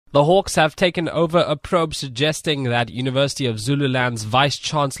The Hawks have taken over a probe suggesting that University of Zululand's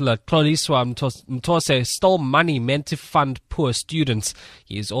Vice-Chancellor Xoliswa Mtose stole money meant to fund poor students.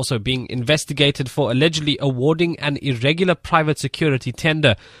 He is also being investigated for allegedly awarding an irregular private security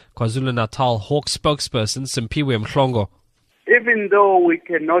tender. KwaZulu-Natal Hawks spokesperson Simpiwe Mhlongo. Even though we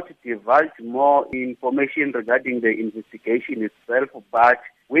cannot divulge more information regarding the investigation itself, but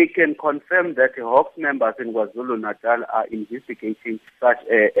we can confirm that Hawks members in KwaZulu-Natal are investigating such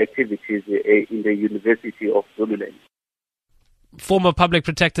activities in the University of Zululand. Former Public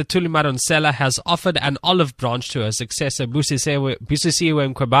Protector Thuli Madonsela has offered an olive branch to her successor Busisiwe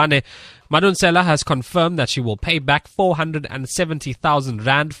Mkhwebane. Madonsela has confirmed that she will pay back 470,000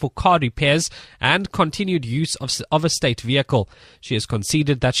 rand for car repairs and continued use of a state vehicle. She has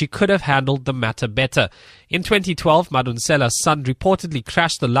conceded that she could have handled the matter better. In 2012, Madonsela's son reportedly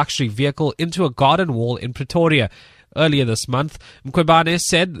crashed the luxury vehicle into a garden wall in Pretoria. Earlier this month, Mkhwebane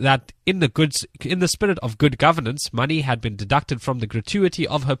said that in the spirit of good governance, money had been deducted from the gratuity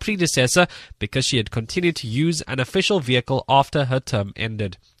of her predecessor because she had continued to use an official vehicle after her term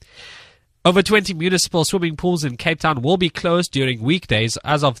ended. Over 20 municipal swimming pools in Cape Town will be closed during weekdays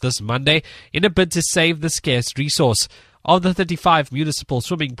as of this Monday in a bid to save the scarce resource. Of the 35 municipal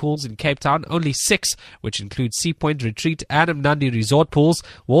swimming pools in Cape Town, only 6, which include Sea Point Retreat and Mnandi Resort pools,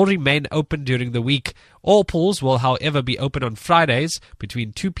 will remain open during the week. All pools will, however, be open on Fridays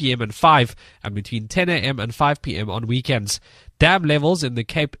between 2 p.m. and 5 and between 10 a.m. and 5 p.m. on weekends. Dam levels in the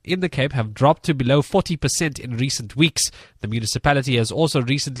Cape have dropped to below 40% in recent weeks. The municipality has also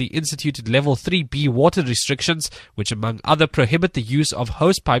recently instituted level 3B water restrictions, which among other prohibit the use of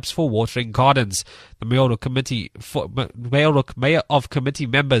hose pipes for watering gardens. The mayoral mayor of committee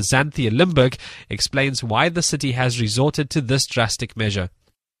member Xanthia Limburg explains why the city has resorted to this drastic measure.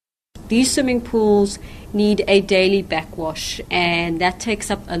 These swimming pools need a daily backwash, and that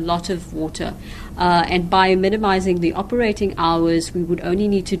takes up a lot of water. And by minimizing the operating hours, we would only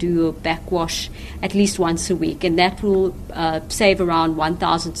need to do a backwash at least once a week, and that will save around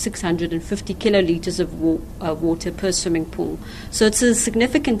 1,650 kiloliters of water per swimming pool. So it's a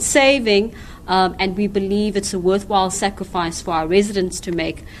significant saving, and we believe it's a worthwhile sacrifice for our residents to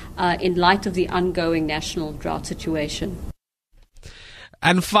make in light of the ongoing national drought situation.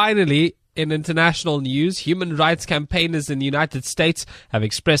 And finally, in international news, human rights campaigners in the United States have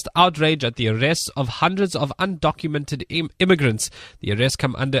expressed outrage at the arrests of hundreds of undocumented immigrants. The arrests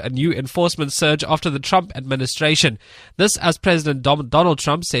come under a new enforcement surge after the Trump administration. This as President Donald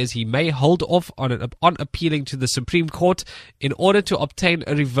Trump says he may hold off on appealing to the Supreme Court in order to obtain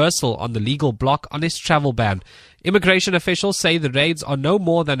a reversal on the legal block on his travel ban. Immigration officials say the raids are no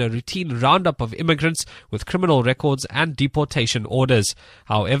more than a routine roundup of immigrants with criminal records and deportation orders.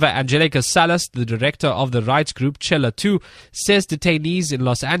 However, Angelica Salas, the director of the rights group Chela 2, says detainees in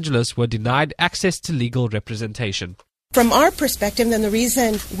Los Angeles were denied access to legal representation. From our perspective, and the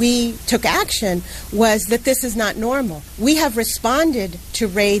reason we took action was that this is not normal. We have responded to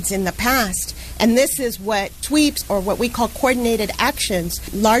raids in the past, and this is what sweeps, or what we call coordinated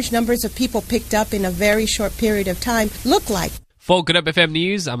actions, large numbers of people picked up in a very short period of time, look like. For Good Hope FM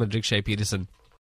News, I'm Andrik Shea Peterson.